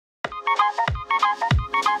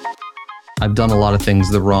I've done a lot of things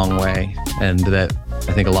the wrong way, and that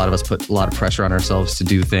I think a lot of us put a lot of pressure on ourselves to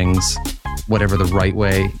do things whatever the right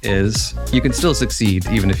way is. You can still succeed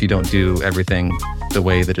even if you don't do everything the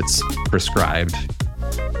way that it's prescribed.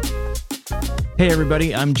 Hey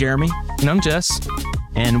everybody, I'm Jeremy. And I'm Jess.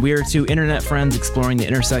 And we are two internet friends exploring the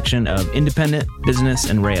intersection of independent business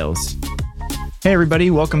and Rails. Hey everybody,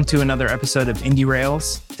 welcome to another episode of Indie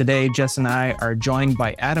Rails. Today, Jess and I are joined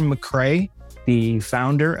by Adam McCrea, the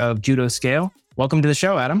founder of Autoscaling. Welcome to the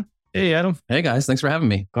show, Adam. Hey, Adam. Hey guys, thanks for having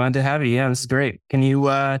me. Glad to have you. Yeah, this is great. Can you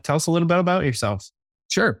tell us a little bit about yourself?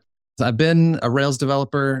 Sure. I've been a Rails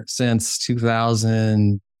developer since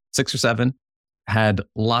 2006 or 7. Had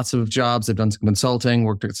lots of jobs. I've done some consulting,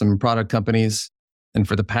 worked at some product companies. And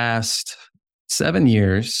for the past 7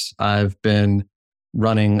 years, I've been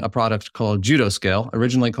running a product called Autoscaling,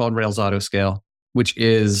 originally called Rails Autoscale, which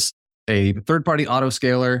is a third-party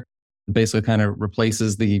autoscaler. Basically kind of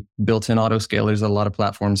replaces the built-in autoscalers that a lot of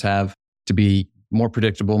platforms have to be more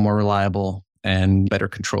predictable, more reliable, and better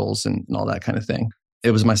controls and all that kind of thing.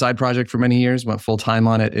 It was my side project for many years, went full-time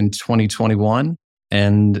on it in 2021.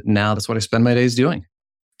 And now that's what I spend my days doing.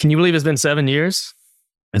 Can you believe it's been 7 years?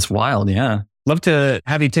 It's wild, yeah. Love to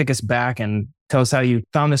have you take us back and tell us how you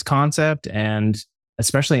found this concept, and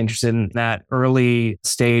especially interested in that early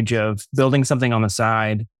stage of building something on the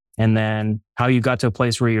side, and then how you got to a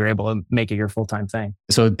place where you're able to make it your full-time thing.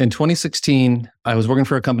 So in 2016, I was working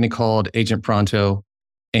for a company called Agent Pronto,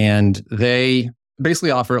 and they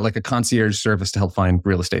basically offer like a concierge service to help find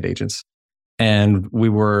real estate agents. And we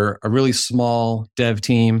were a really small dev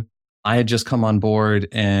team. I had just come on board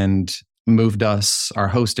and moved our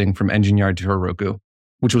hosting from Engine Yard to Heroku,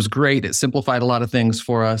 which was great. It simplified a lot of things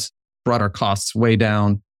for us, brought our costs way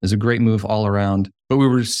down. It was a great move all around. But we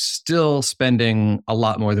were still spending a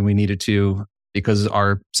lot more than we needed to because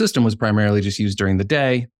our system was primarily just used during the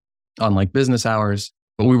day on like business hours.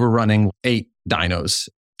 But we were running 8 dynos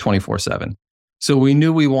 24/7. So we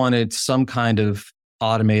knew we wanted some kind of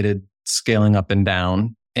automated scaling up and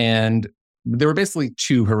down. And there were basically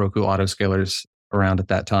 2 Heroku autoscalers around at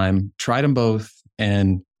that time. Tried them both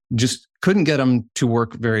and just couldn't get them to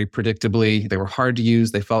work very predictably. They were hard to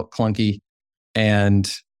use. They felt clunky. And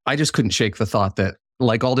I just couldn't shake the thought that,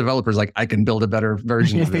 like all developers, like I can build a better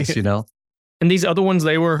version of this, you know? And these other ones,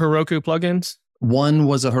 they were Heroku plugins? One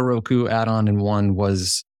was a Heroku add-on and one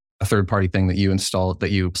was a third-party thing that you installed, that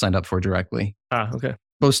you signed up for directly. Okay.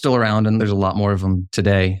 Both still around, and there's a lot more of them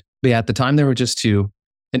today. But yeah, at the time, there were just 2.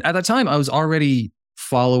 And at that time, I was already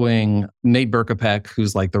following Nate Berkopec,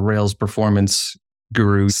 who's like the Rails performance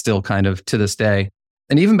guru still kind of to this day.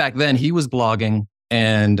 And even back then, he was blogging.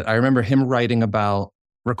 And I remember him writing about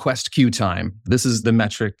request queue time. This is the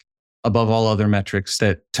metric above all other metrics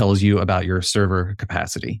that tells you about your server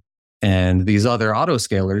capacity. And these other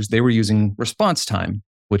autoscalers, they were using response time,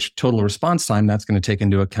 which total response time, that's going to take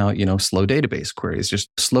into account, slow database queries,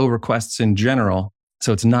 just slow requests in general.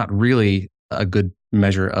 So it's not really a good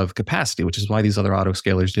measure of capacity, which is why these other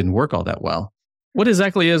autoscalers didn't work all that well. What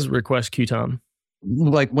exactly is request queue time?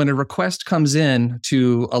 Like when a request comes in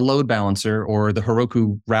to a load balancer or the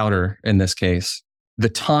Heroku router in this case, the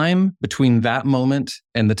time between that moment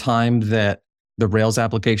and the time that the Rails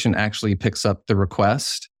application actually picks up the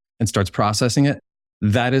request and starts processing it,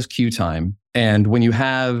 that is queue time. And when you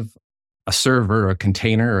have a server or a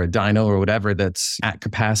container or a dyno or whatever that's at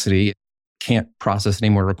capacity, can't process any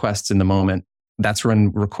more requests in the moment, that's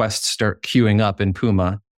when requests start queuing up in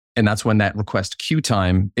Puma. And that's when that request queue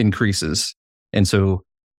time increases. And so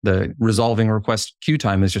the resolving request queue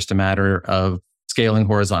time is just a matter of scaling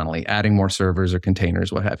horizontally, adding more servers or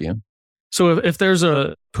containers, what have you. So if there's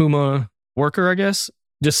a Puma worker, I guess,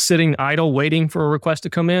 just sitting idle waiting for a request to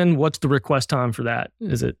come in, what's the request time for that?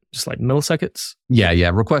 Is it just like milliseconds?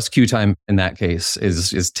 Yeah. Request queue time in that case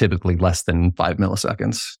is typically less than 5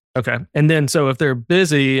 milliseconds. Okay. And then so if they're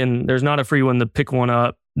busy and there's not a free one to pick one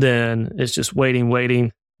up, then it's just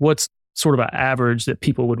waiting. What's sort of an average that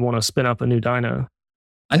people would want to spin up a new dyno?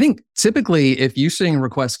 I think typically if you're seeing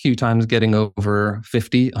request queue times getting over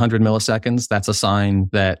 50, 100 milliseconds, that's a sign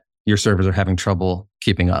that your servers are having trouble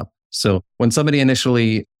keeping up. So when somebody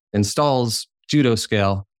initially installs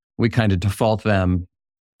Autoscaling, we kind of default them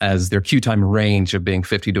as their queue time range of being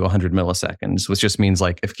 50 to 100 milliseconds, which just means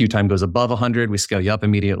like if queue time goes above 100, we scale you up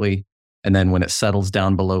immediately. And then when it settles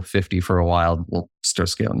down below 50 for a while, we'll start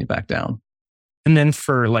scaling you back down. And then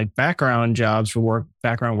for like background jobs, for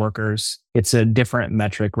background workers, it's a different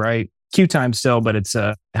metric, right? Queue time still, but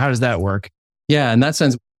how does that work? Yeah, in that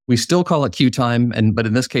sense, we still call it queue time. But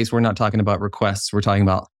in this case, we're not talking about requests. We're talking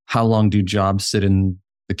about how long do jobs sit in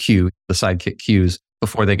the queue, the sidekick queues,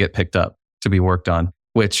 before they get picked up to be worked on.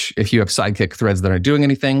 which if you have Sidekick threads that aren't doing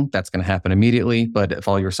anything, that's going to happen immediately. But if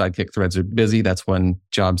all your Sidekick threads are busy, that's when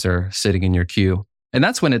jobs are sitting in your queue. And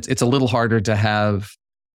that's when it's a little harder to have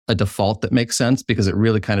a default that makes sense, because it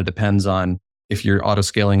really kind of depends on if you're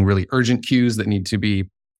auto-scaling really urgent queues that need to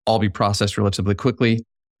all be processed relatively quickly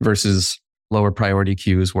versus lower priority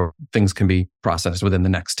queues where things can be processed within the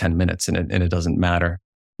next 10 minutes and it doesn't matter.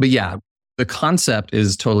 But yeah, the concept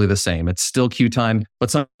is totally the same. It's still queue time, but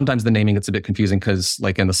sometimes the naming gets a bit confusing because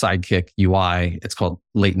like in the Sidekick UI, it's called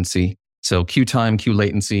latency. So queue time, queue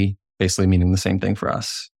latency, basically meaning the same thing for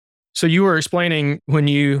us. So you were explaining when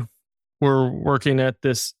you were working at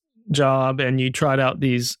this job and you tried out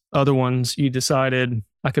these other ones, you decided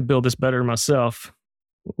I could build this better myself.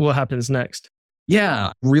 What happens next?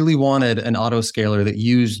 Yeah, really wanted an autoscaler that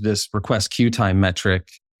used this request queue time metric.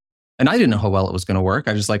 And I didn't know how well it was going to work.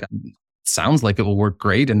 I just sounds like it will work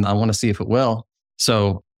great and I want to see if it will.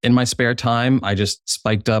 So in my spare time, I just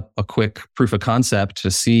spiked up a quick proof of concept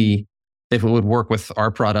to see if it would work with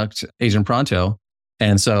our product, Agent Pronto.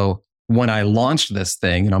 And so when I launched this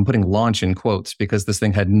thing, and I'm putting launch in quotes because this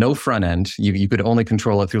thing had no front end, you could only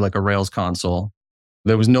control it through like a Rails console.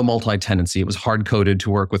 There was no multi-tenancy. It was hard-coded to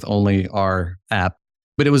work with only our app.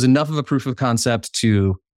 But it was enough of a proof of concept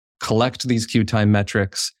to collect these queue time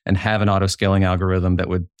metrics and have an auto-scaling algorithm that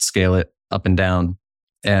would scale it up and down.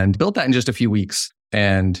 And built that in just a few weeks.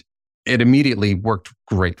 And it immediately worked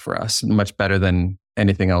great for us, much better than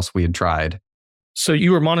anything else we had tried. So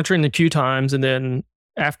you were monitoring the queue times, and then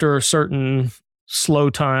after certain slow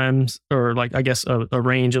times, or like, I guess, a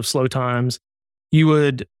range of slow times, you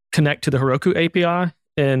would connect to the Heroku API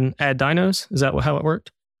and add dynos? Is that how it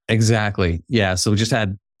worked? Exactly. Yeah. So we just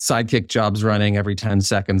had Sidekick jobs running every 10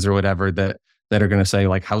 seconds or whatever that are going to say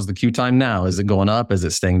like, how's the queue time now? Is it going up? Is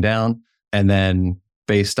it staying down? And then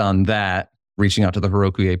based on that, reaching out to the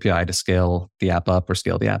Heroku API to scale the app up or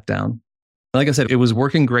scale the app down. Like I said, it was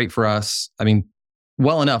working great for us. I mean,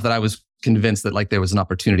 well enough that I was convinced that like there was an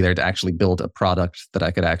opportunity there to actually build a product that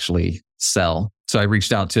I could actually sell. So I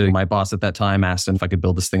reached out to my boss at that time, asked him if I could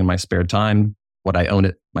build this thing in my spare time. Would I own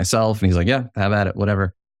it myself? And he's like, yeah, have at it,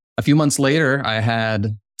 whatever. A few months later, I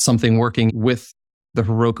had something working with the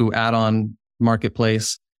Heroku add-on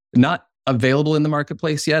marketplace, not available in the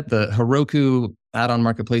marketplace yet. The Heroku add-on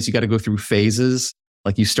marketplace, you got to go through phases.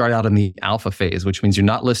 Like you start out in the alpha phase, which means you're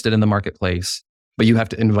not listed in the marketplace, but you have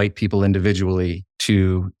to invite people individually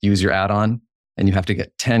to use your add-on. And you have to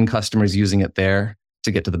get 10 customers using it there to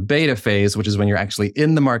get to the beta phase, which is when you're actually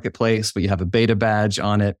in the marketplace, but you have a beta badge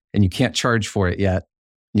on it and you can't charge for it yet.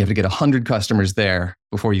 You have to get 100 customers there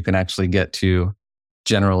before you can actually get to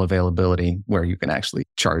general availability where you can actually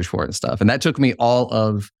charge for it and stuff. And that took me all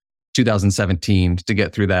of 2017 to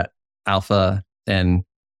get through that alpha and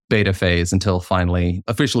beta phase until finally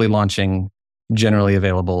officially launching generally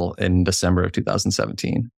available in December of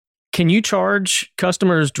 2017. Can you charge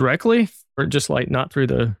customers directly or just like not through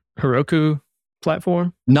the Heroku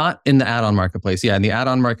platform? Not in the add-on marketplace. Yeah, in the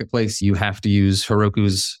add-on marketplace, you have to use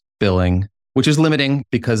Heroku's billing, which is limiting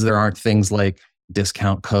because there aren't things like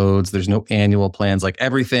discount codes. There's no annual plans. Like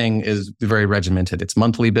everything is very regimented. It's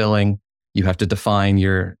monthly billing. You have to define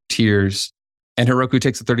your tiers. And Heroku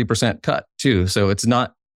takes a 30% cut too. So it's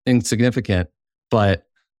not insignificant. But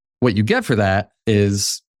what you get for that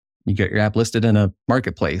is you get your app listed in a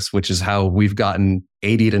marketplace, which is how we've gotten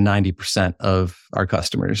 80 to 90% of our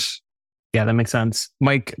customers. Yeah, that makes sense.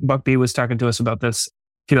 Mike Buckby was talking to us about this a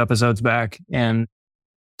few episodes back and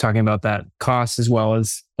talking about that cost as well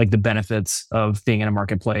as like the benefits of being in a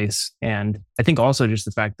marketplace. And I think also just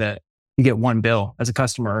the fact that you get one bill as a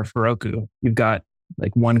customer for Heroku. You've got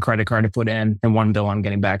like one credit card to put in and one bill I'm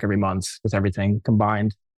getting back every month with everything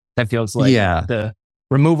combined. That feels like the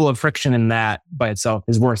removal of friction in that by itself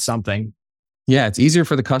is worth something. Yeah, it's easier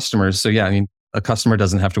for the customers. So yeah, I mean, a customer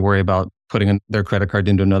doesn't have to worry about putting in their credit card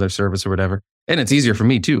into another service or whatever. And it's easier for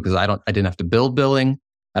me too, because I didn't have to build billing.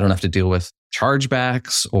 I don't have to deal with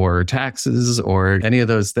chargebacks or taxes or any of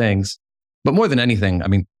those things. But more than anything, I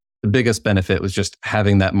mean, the biggest benefit was just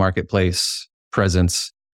having that marketplace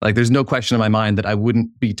presence. Like there's no question in my mind that I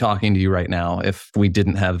wouldn't be talking to you right now if we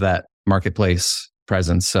didn't have that marketplace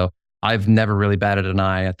presence. So I've never really batted an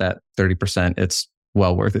eye at that 30%. It's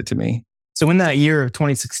well worth it to me. So in that year of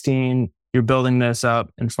 2016, you're building this up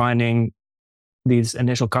and finding these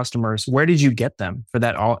initial customers. Where did you get them for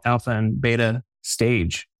that alpha and beta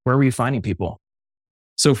stage? Where were you finding people?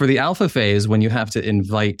 So for the alpha phase, when you have to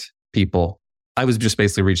invite people, I was just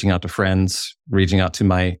basically reaching out to friends, reaching out to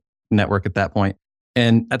my network at that point.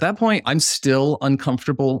 And at that point, I'm still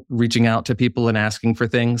uncomfortable reaching out to people and asking for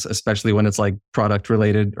things, especially when it's like product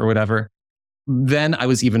related or whatever. Then I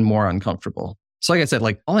was even more uncomfortable. So like I said,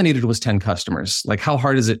 like all I needed was 10 customers. Like how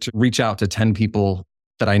hard is it to reach out to 10 people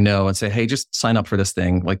that I know and say, hey, just sign up for this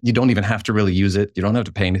thing. Like you don't even have to really use it. You don't have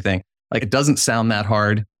to pay anything. Like it doesn't sound that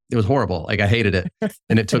hard. It was horrible. Like I hated it.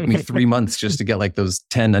 And it took me 3 months just to get like those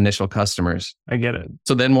 10 initial customers. I get it.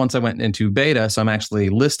 So then once I went into beta, so I'm actually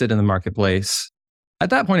listed in the marketplace. At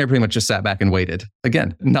that point, I pretty much just sat back and waited.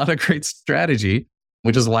 Again, not a great strategy,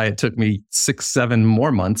 which is why it took me 6-7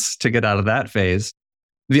 more months to get out of that phase.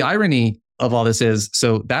 The irony of all this is,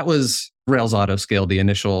 so that was Rails Autoscale, the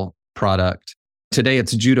initial product. Today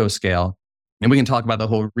it's Autoscaling. And we can talk about the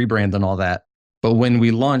whole rebrand and all that. But when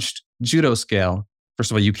we launched Autoscaling, first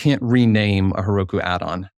of all, you can't rename a Heroku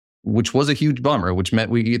add-on, which was a huge bummer, which meant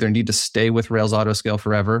we either need to stay with Rails Autoscale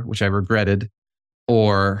forever, which I regretted,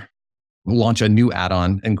 or launch a new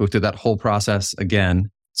add-on and go through that whole process again.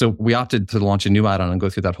 So we opted to launch a new add-on and go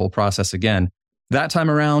through that whole process again. That time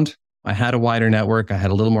around, I had a wider network. I had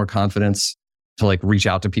a little more confidence to like reach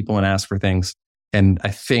out to people and ask for things. And I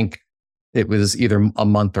think it was either a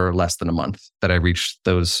month or less than a month that I reached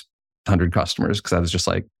those 100 customers because I was just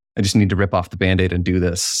like, I just need to rip off the Band-Aid and do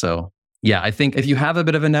this. So yeah, I think if you have a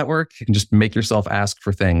bit of a network, you can just make yourself ask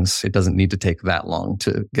for things. It doesn't need to take that long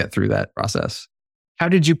to get through that process. How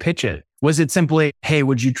did you pitch it? Was it simply, hey,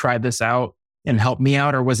 would you try this out and help me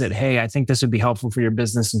out? Or was it, hey, I think this would be helpful for your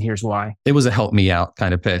business and here's why? It was a help me out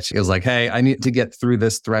kind of pitch. It was like, hey, I need to get through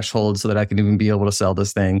this threshold so that I can even be able to sell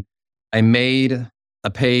this thing. I made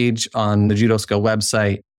a page on the Autoscale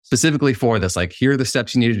website specifically for this. Like, here are the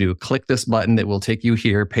steps you need to do. Click this button. It will take you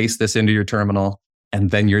here. Paste this into your terminal.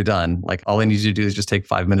 And then you're done. Like, all I need you to do is just take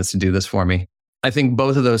 5 minutes to do this for me. I think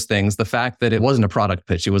both of those things, the fact that it wasn't a product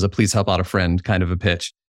pitch, it was a please help out a friend kind of a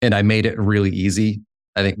pitch. And I made it really easy.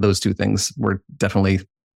 I think those two things were definitely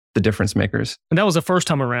the difference makers. And that was the first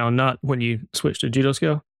time around, not when you switched to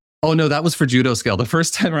Autoscale? Oh, no, that was for Autoscale. The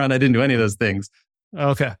first time around, I didn't do any of those things.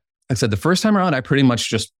 Okay. I said the first time around, I pretty much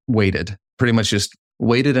just waited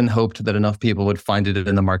and hoped that enough people would find it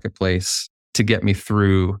in the marketplace to get me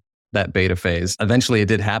through that beta phase. Eventually it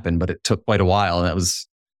did happen, but it took quite a while. And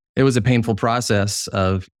it was a painful process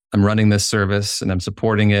of I'm running this service and I'm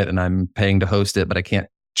supporting it and I'm paying to host it, but I can't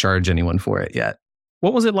charge anyone for it yet.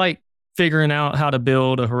 What was it like figuring out how to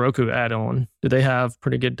build a Heroku add-on? Do they have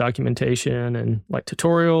pretty good documentation and like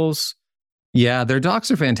tutorials? Yeah, their docs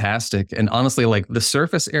are fantastic. And honestly, like the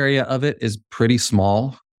surface area of it is pretty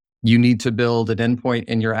small. You need to build an endpoint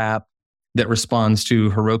in your app that responds to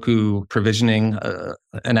Heroku provisioning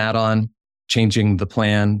an add-on, changing the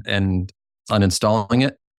plan and uninstalling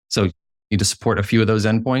it. So you need to support a few of those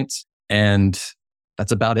endpoints. And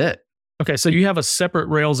that's about it. Okay, so you have a separate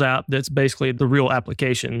Rails app that's basically the real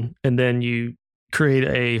application. And then you create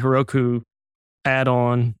a Heroku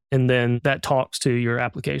add-on, and then that talks to your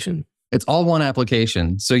application. It's all one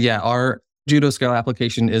application. So yeah, our Autoscale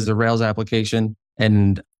application is a Rails application.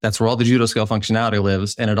 And that's where all the Autoscale functionality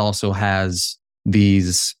lives. And it also has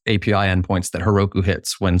these API endpoints that Heroku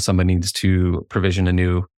hits when somebody needs to provision a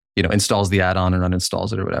new, installs the add-on and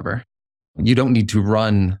uninstalls it or whatever. You don't need to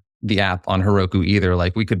run the app on Heroku either.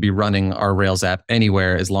 Like we could be running our Rails app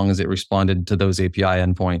anywhere as long as it responded to those API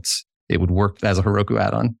endpoints. It would work as a Heroku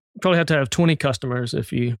add-on. You probably have to have 20 customers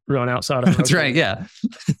if you run outside of Heroku. That's right, yeah.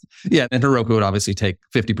 Yeah, and Heroku would obviously take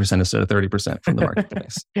 50% instead of 30% from the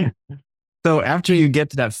marketplace. So after you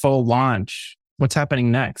get to that full launch, what's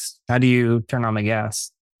happening next? How do you turn on the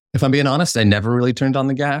gas? If I'm being honest, I never really turned on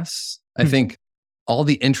the gas. I think all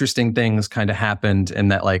the interesting things kind of happened in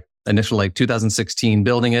that initial 2016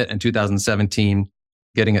 building it and 2017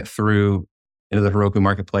 getting it through into the Heroku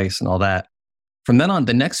marketplace and all that. From then on,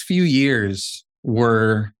 the next few years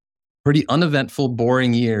were pretty uneventful,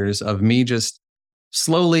 boring years of me just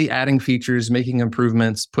slowly adding features, making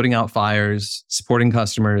improvements, putting out fires, supporting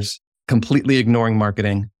customers, completely ignoring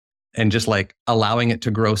marketing, and just allowing it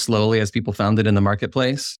to grow slowly as people found it in the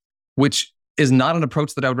marketplace, which is not an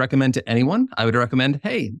approach that I would recommend to anyone. I would recommend,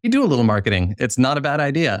 hey, you do a little marketing. It's not a bad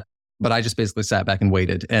idea. But I just basically sat back and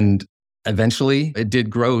waited. And eventually it did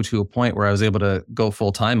grow to a point where I was able to go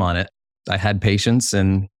full time on it. I had patience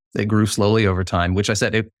and it grew slowly over time, which I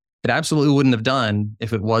said it absolutely wouldn't have done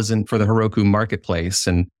if it wasn't for the Heroku marketplace.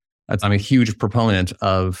 And I'm a huge proponent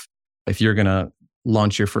of, if you're going to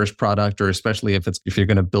launch your first product, or especially if you're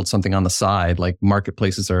going to build something on the side,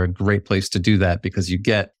 marketplaces are a great place to do that because you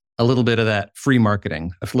get a little bit of that free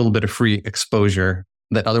marketing, a little bit of free exposure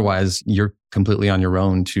that otherwise you're completely on your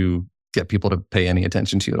own to get people to pay any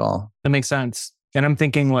attention to you at all. That makes sense. And I'm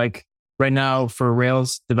thinking right now for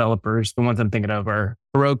Rails developers, the ones I'm thinking of are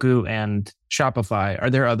Heroku and Shopify. Are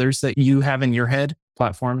there others that you have in your head,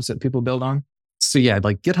 platforms that people build on? So yeah,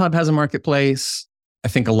 GitHub has a marketplace. I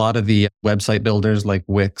think a lot of the website builders like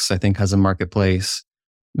Wix, I think has a marketplace.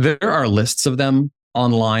 There are lists of them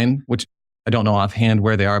online, which I don't know offhand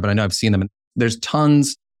where they are, but I know I've seen them. There's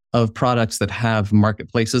tons of products that have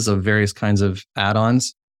marketplaces of various kinds of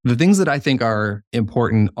add-ons. The things that I think are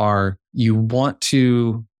important are you want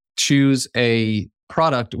to choose a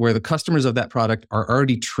product where the customers of that product are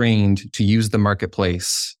already trained to use the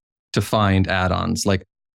marketplace to find add-ons. Like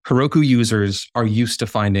Heroku users are used to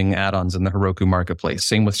finding add-ons in the Heroku marketplace.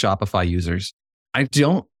 Same with Shopify users. I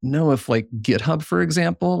don't know if like GitHub, for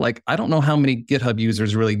example, like I don't know how many GitHub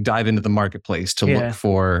users really dive into the marketplace to look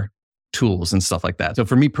for tools and stuff like that. So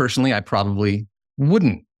for me personally, I probably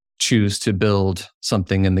wouldn't choose to build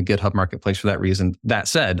something in the GitHub marketplace for that reason. That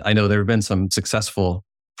said, I know there have been some successful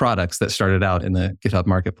products that started out in the GitHub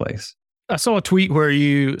marketplace. I saw a tweet where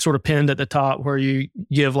you sort of pinned at the top where you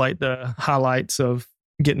give like the highlights of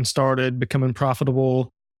getting started, becoming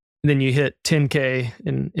profitable. And then you hit 10K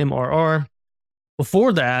in MRR.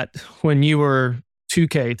 Before that, when you were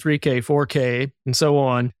 2K, 3K, 4K, and so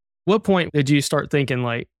on, what point did you start thinking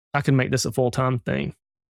like, I can make this a full-time thing?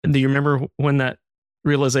 Do you remember when that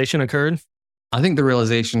realization occurred? I think the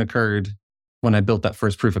realization occurred when I built that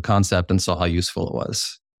first proof of concept and saw how useful it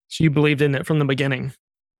was. So you believed in it from the beginning?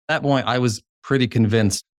 At that point, I was pretty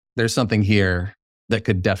convinced there's something here that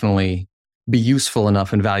could definitely be useful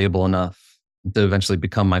enough and valuable enough to eventually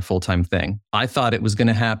become my full-time thing. I thought it was going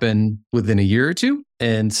to happen within a year or two.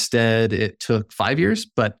 Instead, it took 5 years,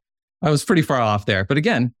 but I was pretty far off there. But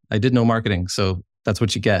again, I did know marketing, so that's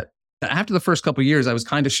what you get. After the first couple of years, I was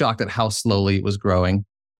kind of shocked at how slowly it was growing.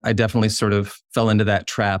 I definitely sort of fell into that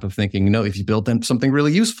trap of thinking, if you build something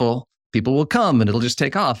really useful, people will come and it'll just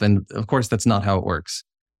take off. And of course, that's not how it works.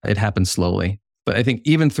 It happens slowly. But I think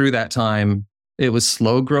even through that time, it was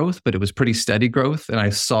slow growth, but it was pretty steady growth. And I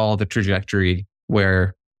saw the trajectory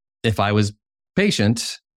where if I was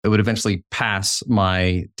patient, it would eventually pass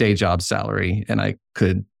my day job salary and I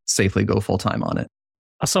could safely go full time on it.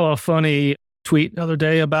 I saw a funny tweet the other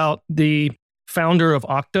day about the founder of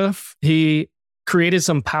Okta. He created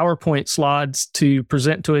some PowerPoint slides to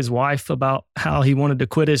present to his wife about how he wanted to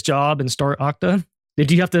quit his job and start Okta.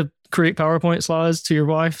 Did you have to create PowerPoint slides to your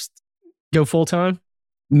wife, go full time?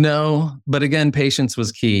 No, but again, patience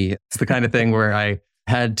was key. It's the kind of thing where I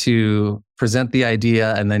had to present the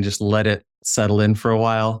idea and then just let it settle in for a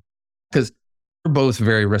while because we're both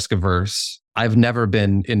very risk averse. I've never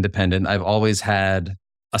been independent. I've always had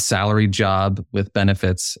a salary job with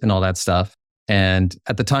benefits and all that stuff. And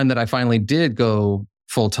at the time that I finally did go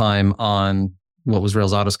full time on what was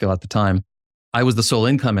Rails Autoscale at the time, I was the sole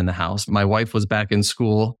income in the house. My wife was back in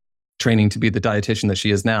school training to be the dietitian that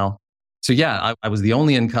she is now. So yeah, I was the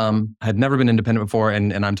only income, had never been independent before.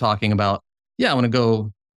 And I'm talking about, I want to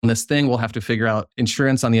go on this thing. We'll have to figure out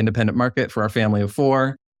insurance on the independent market for our family of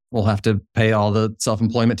 4. We'll have to pay all the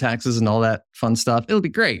self-employment taxes and all that fun stuff. It'll be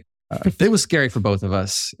great. It was scary for both of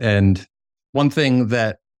us. And one thing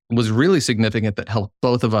that was really significant that helped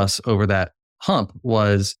both of us over that hump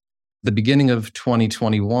was the beginning of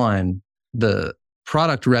 2021, the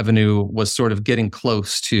product revenue was sort of getting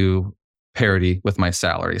close to parity with my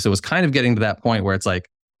salary. So it was kind of getting to that point where it's like,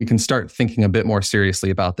 we can start thinking a bit more seriously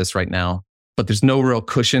about this right now, but there's no real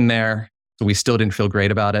cushion there. So we still didn't feel great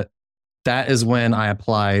about it. That is when I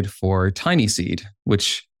applied for TinySeed,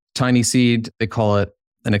 which TinySeed, they call it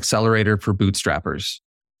an accelerator for bootstrappers.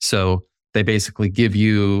 So they basically give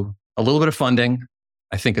you a little bit of funding.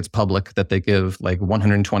 I think it's public that they give like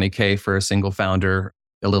 $120K for a single founder,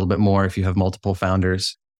 a little bit more if you have multiple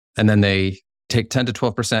founders. And then they take 10 to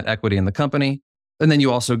 12% equity in the company. And then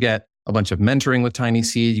you also get a bunch of mentoring with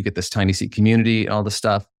TinySeed. You get this TinySeed community and all this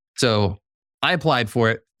stuff. So I applied for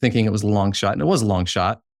it thinking it was a long shot. And it was a long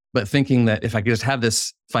shot, but thinking that if I could just have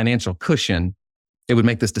this financial cushion, it would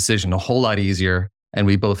make this decision a whole lot easier. And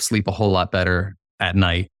we both sleep a whole lot better at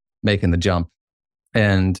night making the jump.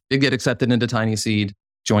 And it get accepted into TinySeed,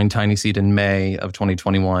 joined TinySeed in May of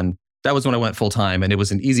 2021. That was when I went full time, and it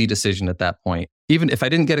was an easy decision at that point. Even if I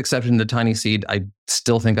didn't get accepted into TinySeed, I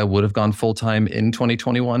still think I would have gone full time in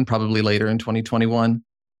 2021, probably later in 2021.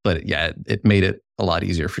 But yeah, it made it a lot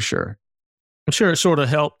easier for sure. I'm sure it sort of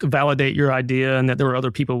helped validate your idea and that there were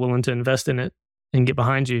other people willing to invest in it and get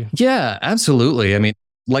behind you. Yeah, absolutely. I mean,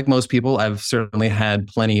 like most people, I've certainly had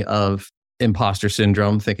plenty of imposter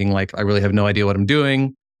syndrome, thinking like, I really have no idea what I'm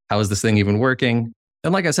doing. How is this thing even working?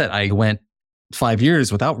 And like I said, I went 5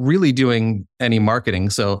 years without really doing any marketing.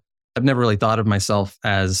 So I've never really thought of myself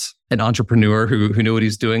as an entrepreneur who knew what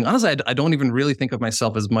he's doing. Honestly, I don't even really think of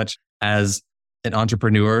myself as much as an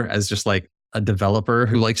entrepreneur, as just like a developer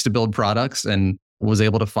who likes to build products and was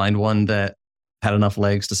able to find one that had enough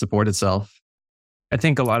legs to support itself. I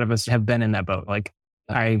think a lot of us have been in that boat. Like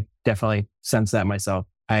I definitely sense that myself.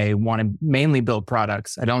 I want to mainly build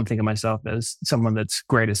products. I don't think of myself as someone that's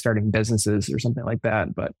great at starting businesses or something like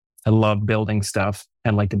that, but I love building stuff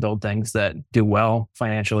and like to build things that do well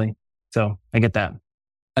financially. So I get that.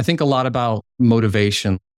 I think a lot about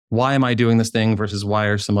motivation. Why am I doing this thing versus why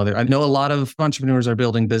are some other? I know a lot of entrepreneurs are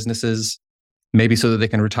building businesses, maybe so that they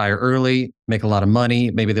can retire early, make a lot of money.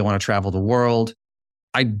 Maybe they want to travel the world.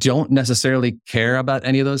 I don't necessarily care about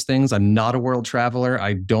any of those things. I'm not a world traveler.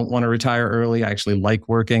 I don't want to retire early. I actually like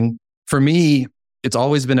working. For me, it's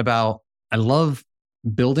always been about, I love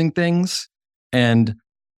building things and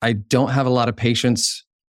I don't have a lot of patience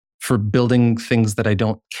for building things that I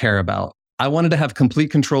don't care about. I wanted to have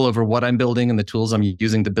complete control over what I'm building and the tools I'm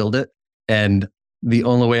using to build it. And the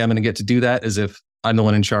only way I'm going to get to do that is if I'm the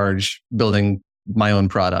one in charge building my own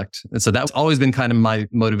product. And so that's always been kind of my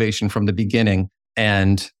motivation from the beginning.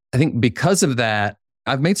 And I think because of that,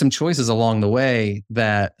 I've made some choices along the way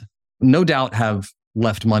that no doubt have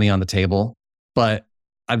left money on the table, but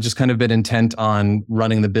I've just kind of been intent on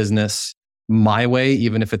running the business my way,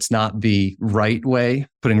 even if it's not the right way,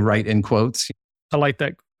 putting right in quotes. I like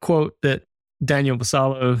that quote that Daniel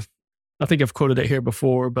Vassallo, I think I've quoted it here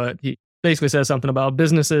before, but he basically says something about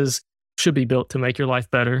businesses should be built to make your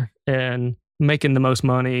life better, and making the most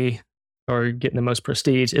money or getting the most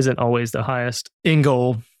prestige isn't always the highest end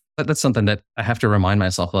goal. But that's something that I have to remind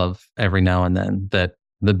myself of every now and then, that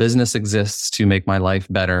the business exists to make my life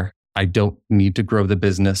better. I don't need to grow the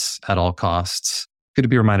business at all costs. Good to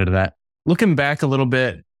be reminded of that. Looking back a little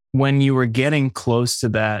bit, when you were getting close to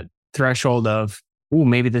that threshold of, oh,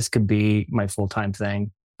 maybe this could be my full-time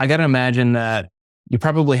thing, I got to imagine that you're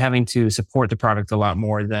probably having to support the product a lot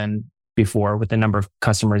more than before with the number of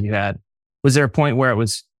customers you had. Was there a point where it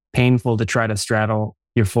was painful to try to straddle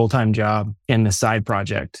your full-time job and the side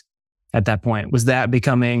project at that point? Was that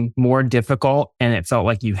becoming more difficult and it felt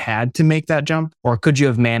like you had to make that jump? Or could you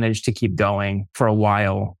have managed to keep going for a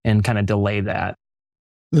while and kind of delay that?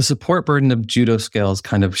 The support burden of Autoscaling is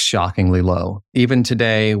kind of shockingly low. Even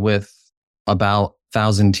today, with about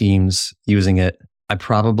 1,000 teams using it, I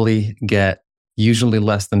probably get usually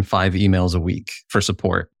less than 5 emails a week for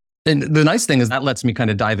support. And the nice thing is that lets me kind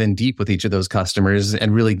of dive in deep with each of those customers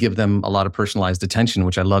and really give them a lot of personalized attention,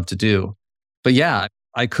 which I love to do. But yeah,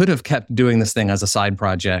 I could have kept doing this thing as a side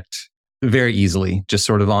project very easily, just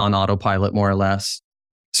sort of on autopilot, more or less.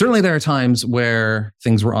 Certainly there are times where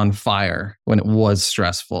things were on fire, when it was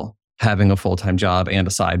stressful, having a full-time job and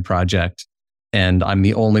a side project. And I'm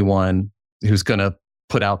the only one who's going to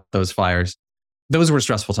put out those fires. Those were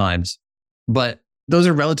stressful times, but those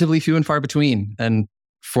are relatively few and far between. And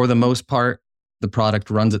for the most part, the product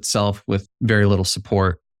runs itself with very little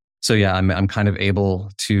support. So yeah, I'm kind of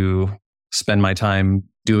able to spend my time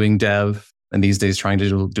doing dev, and these days trying to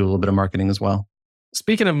do a little bit of marketing as well.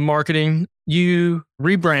 Speaking of marketing, you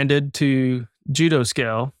rebranded to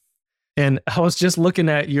Autoscaling, and I was just looking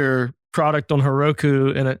at your product on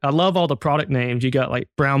Heroku, and I love all the product names. You got like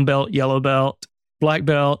brown belt, yellow belt, black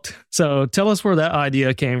belt. So tell us where that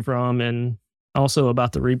idea came from and also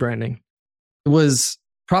about the rebranding. It was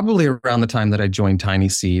probably around the time that I joined Tiny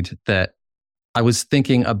Seed that I was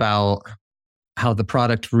thinking about how the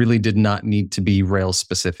product really did not need to be Rails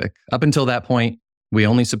specific. Up until that point, we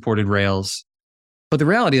only supported Rails. But the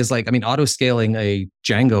reality is, like, I mean, autoscaling a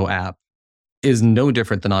Django app is no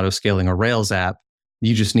different than autoscaling a Rails app.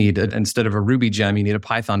 You just need, instead of a Ruby gem, you need a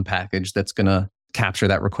Python package that's going to capture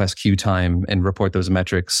that request queue time and report those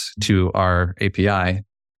metrics to our API.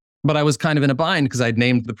 But I was kind of in a bind because I'd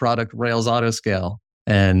named the product Rails Autoscale.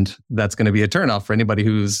 And that's going to be a turnoff for anybody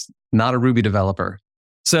who's not a Ruby developer.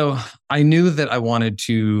 So I knew that I wanted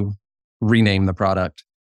to rename the product.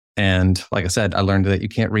 And like I said, I learned that you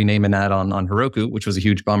can't rename an ad on Heroku, which was a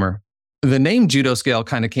huge bummer. The name Autoscaling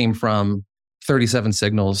kind of came from 37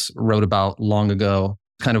 Signals wrote about long ago,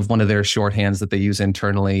 kind of one of their shorthands that they use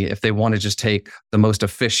internally. If they want to just take the most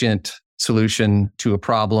efficient solution to a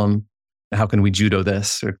problem, how can we judo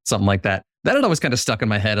this or something like that? That had always kind of stuck in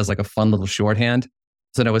my head as like a fun little shorthand.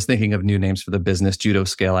 So then I was thinking of new names for the business.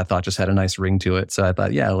 Autoscaling, I thought, just had a nice ring to it. So I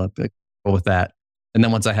thought, yeah, let's go with that. And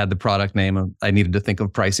then once I had the product name, I needed to think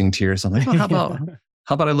of pricing tiers. So I'm like, well,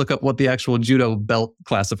 how about I look up what the actual judo belt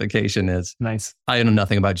classification is? Nice. I know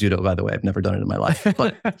nothing about judo, by the way. I've never done it in my life.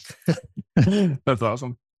 But that's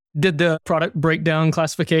awesome. Did the product breakdown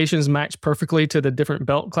classifications match perfectly to the different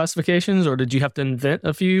belt classifications, or did you have to invent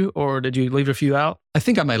a few, or did you leave a few out? I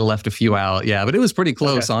think I might have left a few out. Yeah, but it was pretty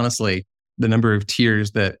close, honestly. The number of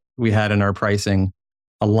tiers that we had in our pricing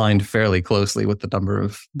aligned fairly closely with the number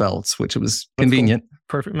of belts, which was convenient. Cool.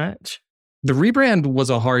 Perfect match. The rebrand was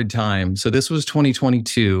a hard time. So this was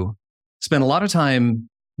 2022. Spent a lot of time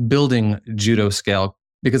building Autoscale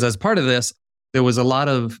because as part of this, there was a lot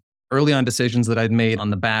of early on decisions that I'd made on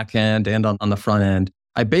the back end and on the front end.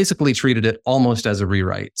 I basically treated it almost as a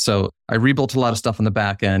rewrite. So I rebuilt a lot of stuff on the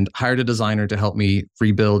back end, hired a designer to help me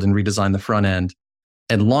rebuild and redesign the front end,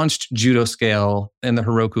 and launched Autoscale in the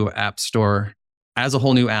Heroku App Store as a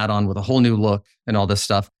whole new add-on with a whole new look and all this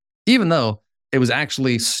stuff, even though it was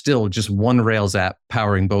actually still just one Rails app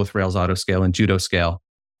powering both Rails Autoscale and Autoscale.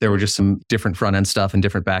 There were just some different front-end stuff and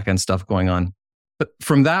different back-end stuff going on. But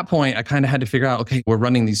from that point, I kind of had to figure out, okay, we're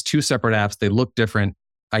running these two separate apps. They look different.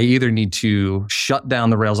 I either need to shut down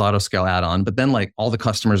the Rails Autoscale add-on, but then like all the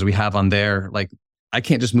customers we have on there, like I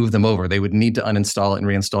can't just move them over. They would need to uninstall it and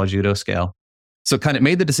reinstall Autoscale. So kind of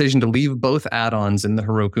made the decision to leave both add-ons in the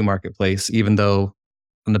Heroku marketplace, even though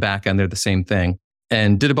on the back end, they're the same thing.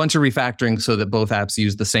 And did a bunch of refactoring so that both apps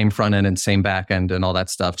use the same front end and same back end and all that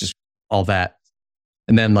stuff, just all that.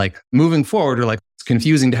 And then like moving forward, we're like, it's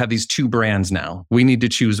confusing to have these two brands now. We need to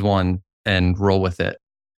choose one and roll with it.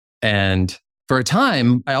 And for a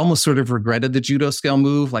time, I almost sort of regretted the Autoscale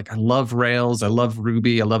move. Like I love Rails, I love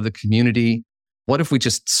Ruby, I love the community. What if we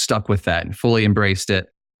just stuck with that and fully embraced it?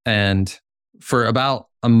 And for about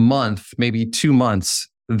a month, maybe 2 months,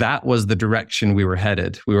 that was the direction we were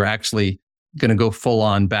headed. We were actually going to go full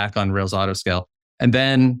on back on Rails Autoscale. And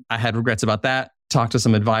then I had regrets about that. Talked to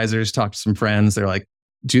some advisors, talked to some friends. They're like,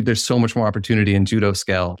 dude, there's so much more opportunity in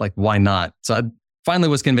Autoscale. Like, why not? So I finally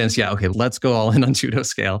was convinced, yeah, okay, let's go all in on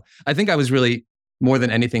Autoscale. I think I was really, more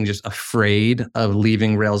than anything, just afraid of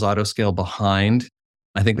leaving Rails Autoscale behind.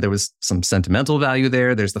 I think there was some sentimental value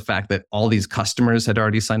there. There's the fact that all these customers had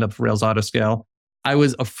already signed up for Rails Autoscale. I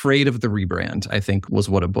was afraid of the rebrand, I think was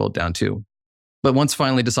what it boiled down to. But once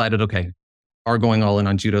finally decided, okay, are going all in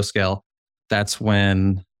on Autoscale, that's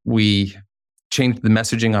when we changed the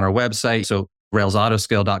messaging on our website. So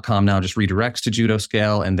railsautoscale.com now just redirects to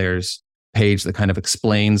Autoscale, and there's a page that kind of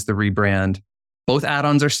explains the rebrand. Both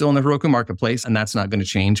add-ons are still in the Heroku marketplace, and that's not going to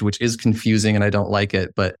change, which is confusing and I don't like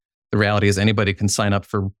it. But the reality is anybody can sign up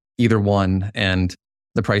for either one and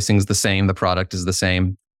the pricing's the same, the product is the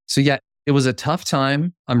same. So yeah, it was a tough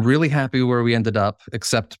time. I'm really happy where we ended up,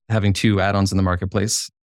 except having two add-ons in the marketplace.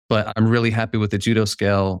 But I'm really happy with the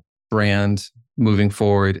Autoscale brand moving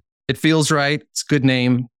forward. It feels right. It's a good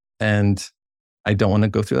name. And I don't want to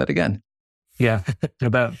go through that again. Yeah, no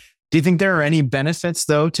doubt. Do you think there are any benefits,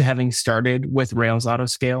 though, to having started with Rails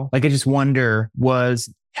Autoscale? Like, I just wonder,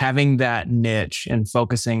 was having that niche and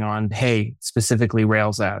focusing on, hey, specifically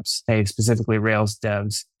Rails apps, hey, specifically Rails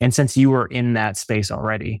devs, and since you were in that space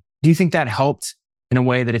already, do you think that helped in a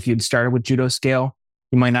way that if you'd started with Autoscale,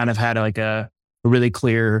 you might not have had like a really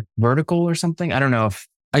clear vertical or something? I don't know if...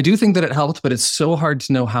 I do think that it helped, but it's so hard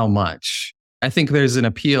to know how much. I think there's an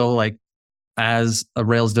appeal, like as a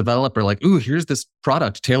Rails developer, like, ooh, here's this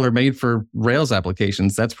product tailor-made for Rails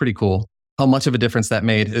applications. That's pretty cool. How much of a difference that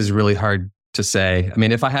made is really hard to say. I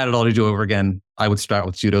mean, if I had it all to do over again, I would start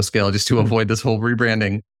with Autoscale just to avoid this whole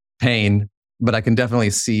rebranding pain. But I can definitely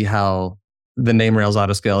see how the name Rails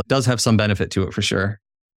Autoscale does have some benefit to it for sure.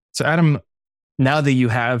 So Adam, now that you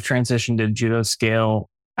have transitioned to Autoscale,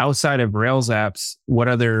 outside of Rails apps, what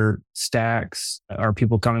other stacks are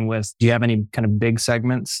people coming with? Do you have any kind of big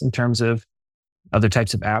segments in terms of other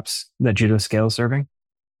types of apps that Autoscale is serving?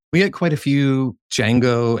 We get quite a few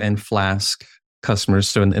Django and Flask customers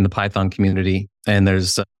so in the Python community. And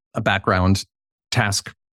there's a background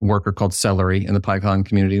task worker called Celery in the Python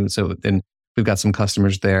community. So then we've got some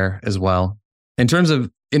customers there as well. In terms of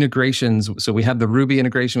integrations, so we have the Ruby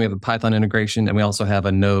integration, we have the Python integration, and we also have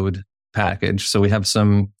a Node package. So we have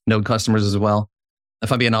some Node customers as well.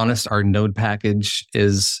 If I'm being honest, our Node package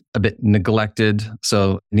is a bit neglected.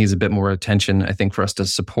 So it needs a bit more attention, I think, for us to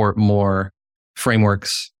support more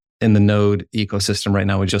frameworks in the Node ecosystem. Right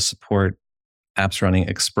now, we just support apps running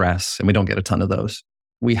Express, and we don't get a ton of those.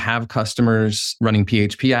 We have customers running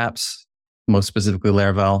PHP apps, most specifically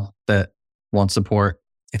Laravel, that want support.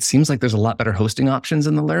 It seems like there's a lot better hosting options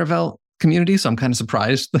in the Laravel community, so I'm kind of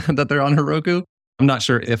surprised that they're on Heroku. I'm not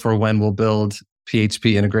sure if or when we'll build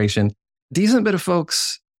PHP integration. Decent bit of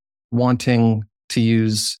folks wanting to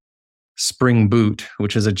use Spring Boot,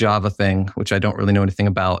 which is a Java thing, which I don't really know anything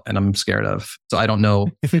about and I'm scared of. So I don't know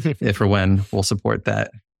if or when we'll support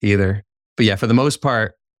that either. But yeah, for the most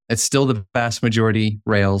part, it's still the vast majority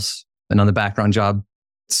Rails. And on the background job,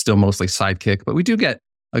 it's still mostly Sidekick. But we do get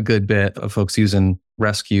a good bit of folks using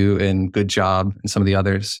Rescue and Good Job and some of the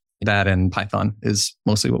others. That and Python is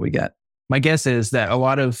mostly what we get. My guess is that a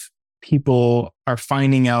lot of people are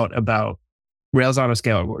finding out about Rails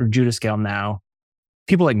Autoscale or Autoscale now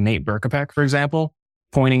people like Nate Berkopec, for example,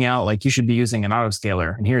 pointing out like you should be using an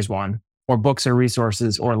autoscaler, and here's one, or books or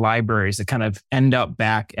resources or libraries that kind of end up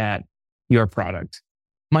back at your product.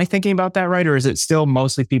 Am I thinking about that right? Or is it still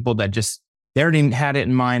mostly people that just, they already had it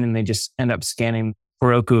in mind and they just end up scanning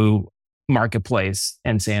Heroku marketplace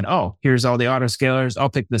and saying, oh, here's all the autoscalers, I'll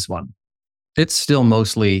pick this one? It's still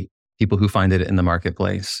mostly people who find it in the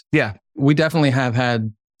marketplace. Yeah. We definitely have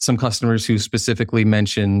had some customers who specifically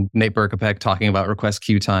mention Nate Berkopec talking about request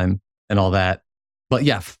queue time and all that. But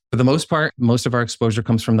yeah, for the most part, most of our exposure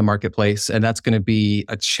comes from the marketplace. And that's going to be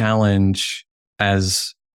a challenge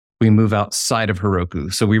as we move outside of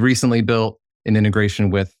Heroku. So we recently built an integration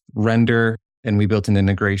with Render, and we built an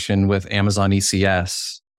integration with Amazon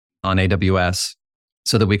ECS on AWS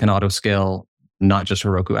so that we can auto-scale not just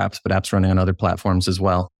Heroku apps, but apps running on other platforms as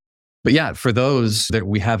well. But yeah, for those that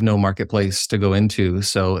we have no marketplace to go into.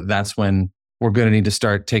 So that's when we're going to need to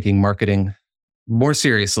start taking marketing more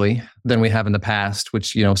seriously than we have in the past,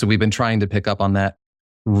 which, so we've been trying to pick up on that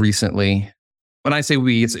recently. When I say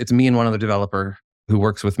we, it's me and one other developer who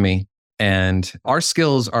works with me. And our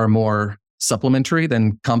skills are more supplementary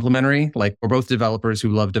than complementary. Like, we're both developers who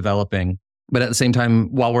love developing. But at the same time,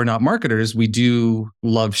 while we're not marketers, we do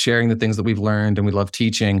love sharing the things that we've learned and we love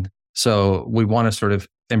teaching. So we want to sort of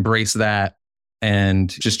embrace that and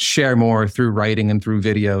just share more through writing and through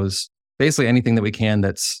videos, basically anything that we can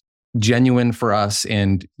that's genuine for us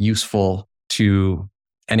and useful to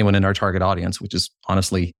anyone in our target audience, which is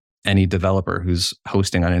honestly any developer who's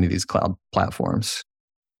hosting on any of these cloud platforms.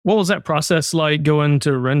 What was that process like going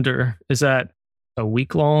to Render? Is that a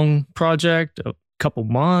week-long project, a couple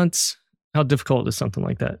months? How difficult is something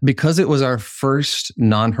like that? Because it was our first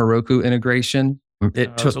non-Heroku integration,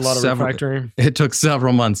 it took a lot of refactoring. It took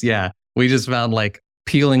several months. Yeah. We just found like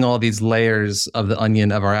peeling all these layers of the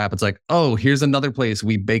onion of our app. It's like, oh, here's another place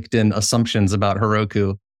we baked in assumptions about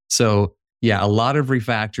Heroku. So yeah, a lot of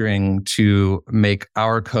refactoring to make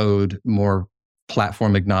our code more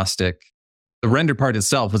platform agnostic. The Render part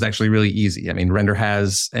itself was actually really easy. I mean, Render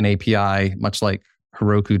has an API, much like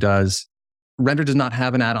Heroku does. Render does not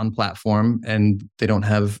have an add-on platform, and they don't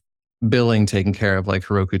have billing taken care of like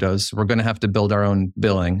Heroku does. So we're going to have to build our own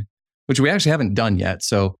billing, which we actually haven't done yet.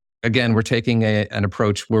 So again, we're taking an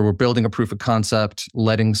approach where we're building a proof of concept,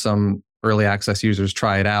 letting some early access users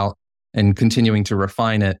try it out, and continuing to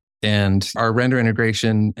refine it. And our Render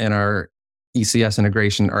integration and our ECS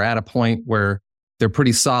integration are at a point where they're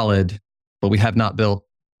pretty solid, but we have not built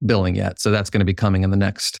billing yet. So that's going to be coming in the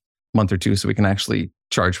next month or two so we can actually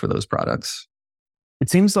charge for those products. It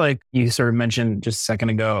seems like you sort of mentioned just a second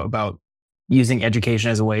ago about using education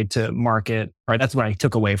as a way to market, or that's what I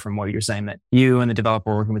took away from what you're saying, that you and the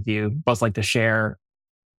developer working with you both like to share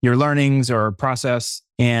your learnings or process,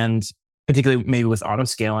 and particularly maybe with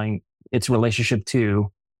auto-scaling, its relationship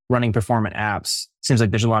to running performant apps. Seems like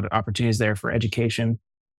there's a lot of opportunities there for education.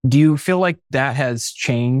 Do you feel like that has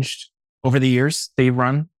changed over the years that you've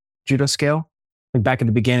run Autoscale? Like back at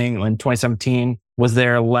the beginning in 2017, was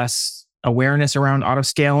there less awareness around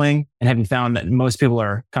auto-scaling? And have you found that most people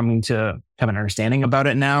are coming to have an understanding about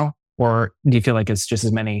it now? Or do you feel like it's just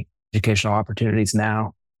as many educational opportunities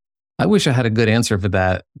now? I wish I had a good answer for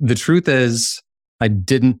that. The truth is, I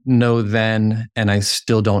didn't know then, and I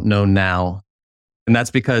still don't know now. And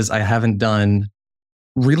that's because I haven't done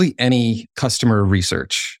really any customer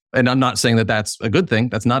research. And I'm not saying that that's a good thing.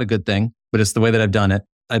 That's not a good thing, but it's the way that I've done it.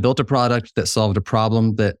 I built a product that solved a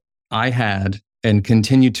problem that I had and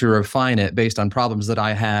continued to refine it based on problems that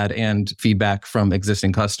I had and feedback from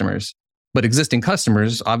existing customers. But existing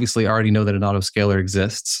customers obviously already know that an autoscaler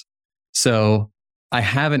exists. So I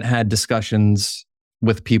haven't had discussions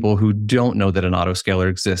with people who don't know that an autoscaler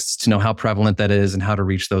exists to know how prevalent that is and how to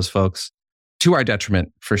reach those folks, to our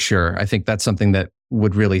detriment, for sure. I think that's something that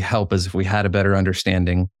would really help us if we had a better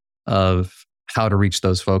understanding of how to reach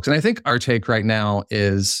those folks. And I think our take right now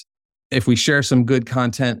is, if we share some good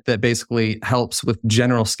content that basically helps with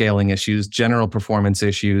general scaling issues, general performance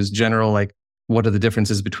issues, general like what are the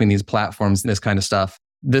differences between these platforms and this kind of stuff,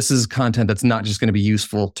 this is content that's not just going to be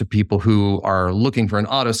useful to people who are looking for an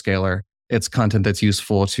autoscaler. It's content that's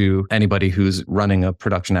useful to anybody who's running a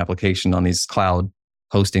production application on these cloud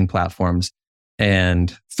hosting platforms.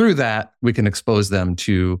 And through that, we can expose them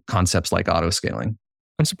to concepts like autoscaling.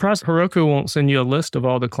 I'm surprised Heroku won't send you a list of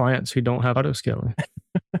all the clients who don't have autoscaling.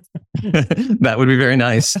 That would be very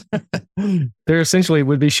nice. They're essentially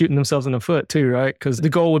would be shooting themselves in the foot too, right? Because the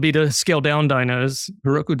goal would be to scale down dynos.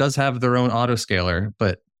 Heroku does have their own autoscaler,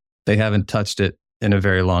 but they haven't touched it in a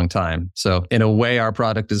very long time. So in a way, our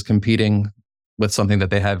product is competing with something that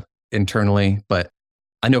they have internally. But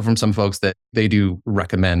I know from some folks that they do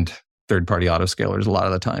recommend third-party autoscalers a lot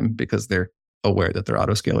of the time because they're aware that their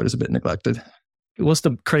autoscaler is a bit neglected. What's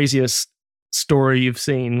the craziest story you've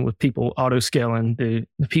seen with people autoscaling? Do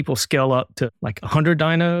people scale up to like 100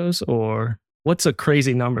 dynos, or what's a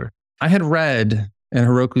crazy number? I had read in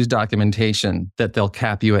Heroku's documentation that they'll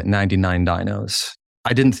cap you at 99 dynos.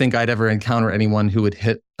 I didn't think I'd ever encounter anyone who would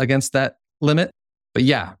hit against that limit. But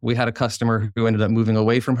yeah, we had a customer who ended up moving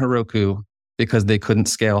away from Heroku because they couldn't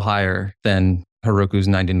scale higher than Heroku's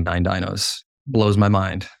 99 dynos. Blows my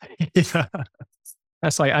mind. Yeah.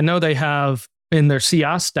 That's like, I know they have in their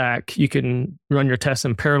CI stack, you can run your tests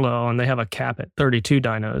in parallel and they have a cap at 32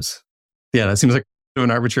 dynos. Yeah, that seems like an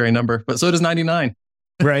arbitrary number, but so does 99.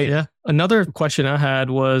 Right. Yeah. Another question I had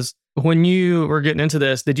was, when you were getting into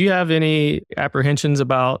this, did you have any apprehensions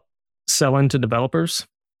about selling to developers?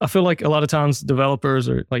 I feel like a lot of times developers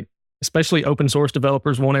are like, especially open source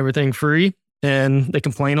developers, want everything free and they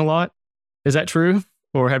complain a lot. Is that true?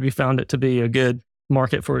 Or have you found it to be a good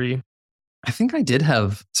market for you? I think I did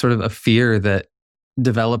have sort of a fear that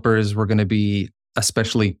developers were going to be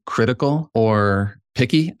especially critical or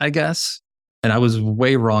picky, I guess. And I was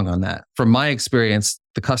way wrong on that. From my experience,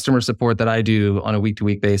 the customer support that I do on a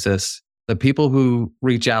week-to-week basis, the people who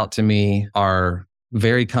reach out to me are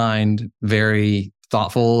very kind, very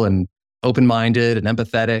thoughtful and open-minded and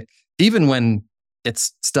empathetic. Even when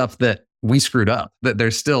it's stuff that we screwed up, that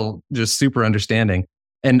they're still just super understanding.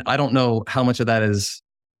 And I don't know how much of that is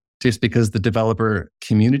just because the developer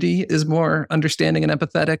community is more understanding and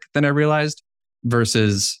empathetic than I realized,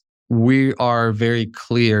 versus we are very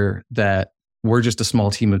clear that we're just a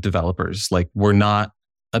small team of developers. Like, we're not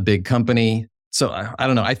a big company. So I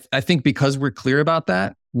don't know. I think because we're clear about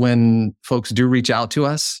that, when folks do reach out to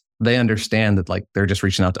us, they understand that like they're just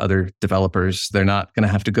reaching out to other developers. They're not going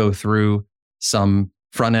to have to go through some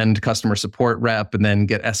front-end customer support rep and then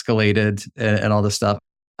get escalated and all this stuff.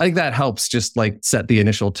 I think that helps just like set the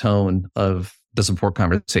initial tone of the support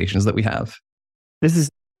conversations that we have. This is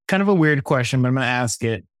kind of a weird question, but I'm going to ask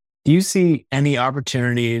it. Do you see any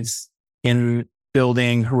opportunities in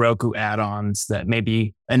building Heroku add-ons that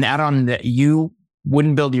maybe an add-on that you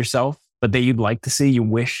wouldn't build yourself, but that you'd like to see, you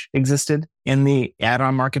wish existed in the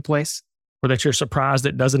add-on marketplace? Or that you're surprised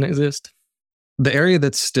it doesn't exist? The area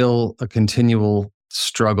that's still a continual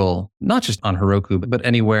struggle, not just on Heroku, but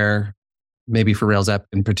anywhere, maybe for Rails app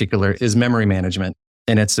in particular, is memory management.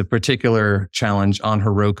 And it's a particular challenge on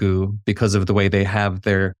Heroku because of the way they have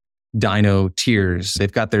their dyno tiers.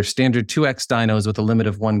 They've got their standard 2x dynos with a limit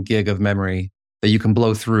of 1 gig of memory that you can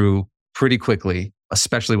blow through pretty quickly,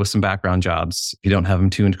 especially with some background jobs if you don't have them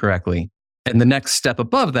tuned correctly. And the next step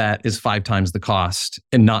above that is 5 times the cost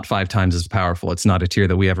and not 5 times as powerful. It's not a tier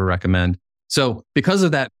that we ever recommend. So because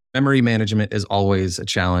of that, memory management is always a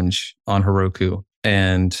challenge on Heroku.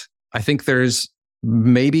 And I think there's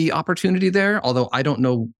maybe opportunity there, although I don't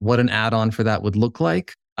know what an add-on for that would look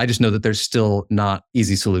like. I just know that there's still not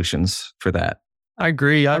easy solutions for that. I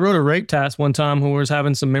agree. I wrote a rate task one time when I was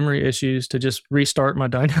having some memory issues to just restart my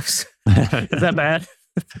dynos. Is that bad?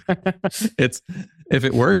 If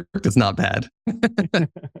it worked, it's not bad.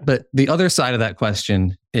 But the other side of that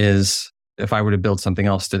question is, if I were to build something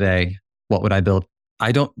else today, what would I build?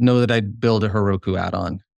 I don't know that I'd build a Heroku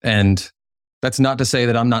add-on. And that's not to say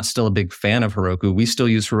that I'm not still a big fan of Heroku. We still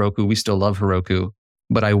use Heroku. We still love Heroku.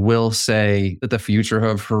 But I will say that the future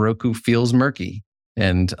of Heroku feels murky.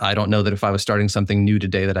 And I don't know that if I was starting something new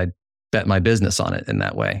today that I'd bet my business on it in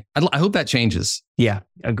that way. I hope that changes. Yeah,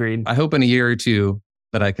 agreed. I hope in a year or two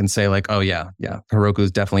that I can say like, oh yeah, Heroku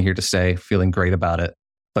is definitely here to stay, feeling great about it.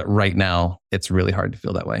 But right now, it's really hard to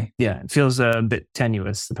feel that way. Yeah, it feels a bit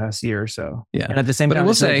tenuous the past year or so. Yeah. And at the same But I time,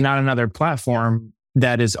 will it's say- like not another platform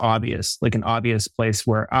that is obvious, like an obvious place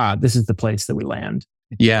where, this is the place that we land.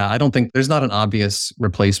 Yeah, I don't think there's not an obvious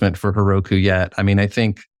replacement for Heroku yet. I mean, I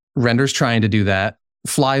think Render's trying to do that.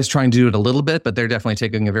 Fly's trying to do it a little bit, but they're definitely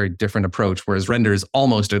taking a very different approach, whereas Render is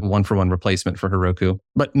almost a one-for-one replacement for Heroku.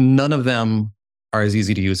 But none of them are as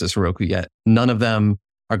easy to use as Heroku yet. None of them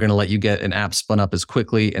are going to let you get an app spun up as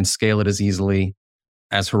quickly and scale it as easily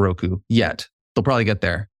as Heroku yet. They'll probably get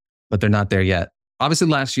there, but they're not there yet. Obviously,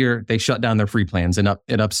 last year, they shut down their free plans and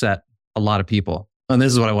it upset a lot of people. And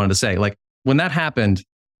this is what I wanted to say. Like, when that happened,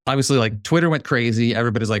 obviously, like Twitter went crazy.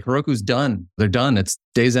 Everybody's like, Heroku's done. They're done. It's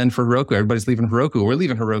day's end for Heroku. Everybody's leaving Heroku. We're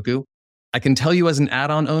leaving Heroku. I can tell you as an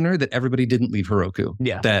add-on owner that everybody didn't leave Heroku.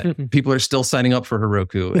 Yeah. That people are still signing up for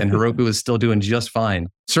Heroku and Heroku is still doing just fine.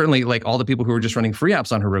 Certainly, like all the people who were just running free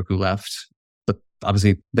apps on Heroku left, but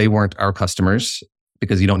obviously they weren't our customers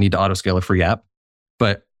because you don't need to autoscale a free app.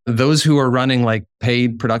 But those who are running like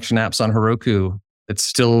paid production apps on Heroku, it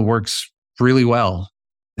still works really well.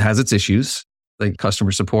 It has its issues. Like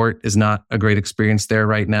customer support is not a great experience there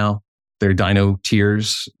right now. Their dyno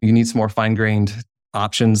tiers, you need some more fine-grained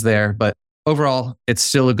options there. But overall, it's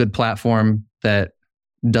still a good platform that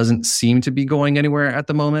doesn't seem to be going anywhere at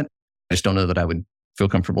the moment. I just don't know that I would feel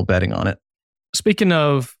comfortable betting on it. Speaking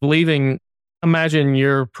of leaving, imagine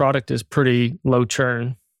your product is pretty low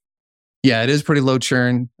churn. Yeah, it is pretty low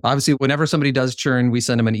churn. Obviously, whenever somebody does churn, we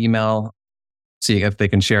send them an email, seeing if they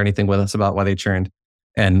can share anything with us about why they churned.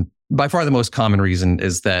 And by far the most common reason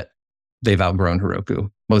is that they've outgrown Heroku.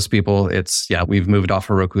 Most people, we've moved off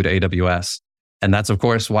Heroku to AWS. And that's, of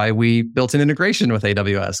course, why we built an integration with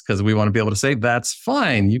AWS, because we want to be able to say, that's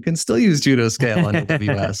fine. You can still use Autoscaling on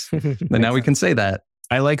AWS. And now we can say that.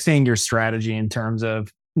 I like seeing your strategy in terms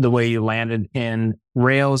of the way you landed in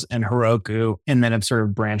Rails and Heroku, and then have sort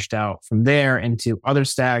of branched out from there into other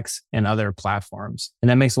stacks and other platforms. And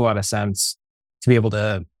that makes a lot of sense to be able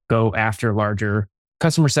to go after larger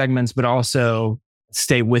customer segments, but also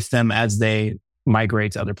stay with them as they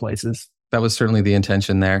migrate to other places. That was certainly the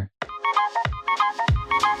intention there.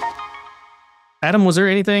 Adam, was there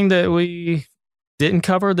anything that we didn't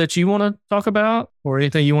cover that you want to talk about, or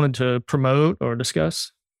anything you wanted to promote or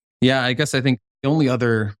discuss? Yeah, I guess I think the only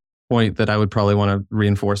other point that I would probably want to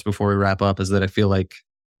reinforce before we wrap up is that I feel like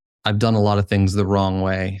I've done a lot of things the wrong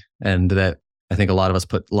way, and that I think a lot of us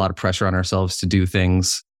put a lot of pressure on ourselves to do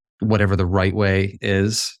things whatever the right way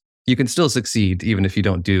is. You can still succeed even if you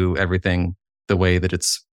don't do everything the way that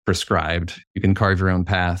it's prescribed. You can carve your own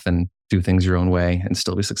path and do things your own way and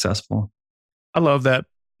still be successful. I love that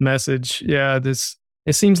message. Yeah,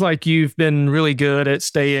 it seems like you've been really good at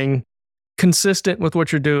staying consistent with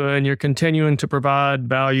what you're doing. You're continuing to provide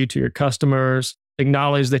value to your customers,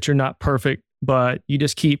 acknowledge that you're not perfect, but you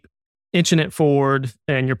just keep inching it forward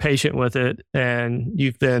and you're patient with it. And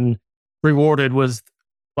you've been rewarded with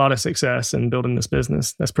a lot of success in building this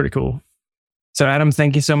business. That's pretty cool. So Adam,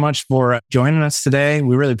 thank you so much for joining us today.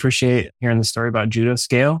 We really appreciate hearing the story about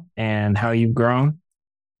Autoscale and how you've grown.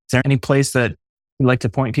 Is there any place that you'd like to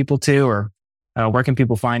point people to, or where can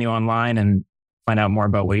people find you online and find out more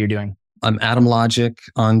about what you're doing? I'm Adam Logic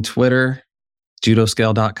on Twitter,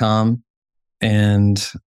 Autoscale.com.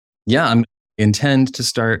 And I intend to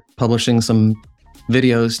start publishing some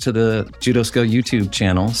videos to the Autoscale YouTube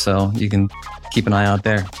channel. So you can keep an eye out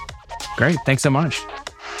there. Great. Thanks so much.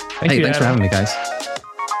 Thanks for having me, guys.